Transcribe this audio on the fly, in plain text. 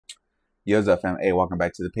Yo, what's up, fam? Hey, welcome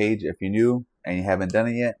back to the page. If you're new and you haven't done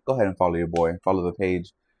it yet, go ahead and follow your boy. Follow the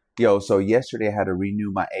page. Yo, so yesterday I had to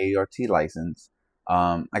renew my ARRT license.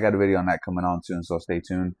 I got a video on that coming on soon, so stay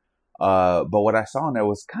tuned. But what I saw in there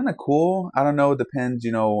was kind of cool. I don't know, it depends,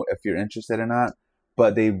 if you're interested or not.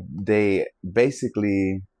 But they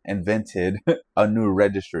basically invented a new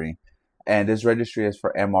registry, and this registry is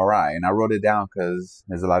for MRI. And I wrote it down because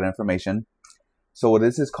there's a lot of information. So what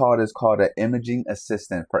this is called an imaging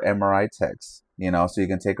assistant for MRI techs. So you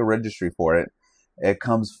can take a registry for it. It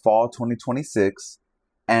comes fall 2026,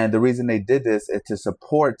 and the reason they did this is to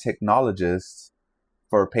support technologists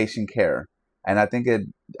for patient care. And I think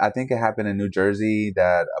it happened in New Jersey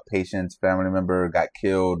that a patient's family member got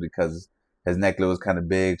killed because his necklet was kind of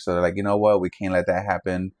big. So they're like, you know what, we can't let that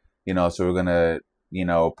happen. So we're gonna,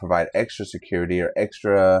 provide extra security or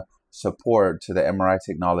extra support to the MRI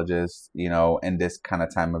technologists, in this kind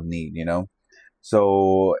of time of need.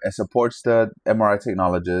 So it supports the MRI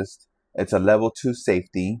technologist. It's a level 2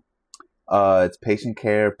 safety. It's patient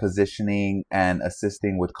care, positioning, and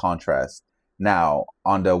assisting with contrast. Now,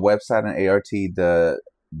 on the website and ART,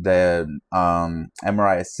 the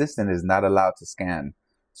MRI assistant is not allowed to scan.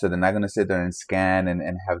 So they're not going to sit there and scan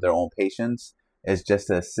and have their own patients. It's just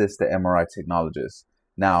to assist the MRI technologist.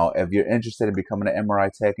 Now, if you're interested in becoming an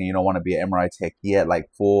MRI tech and you don't want to be an MRI tech yet, like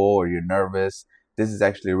full, or you're nervous, this is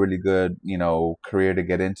actually a really good, career to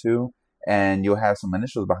get into. And you'll have some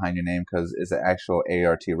initials behind your name because it's an actual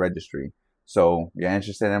ART registry. So you're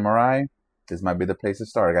interested in MRI? This might be the place to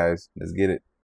start, guys. Let's get it.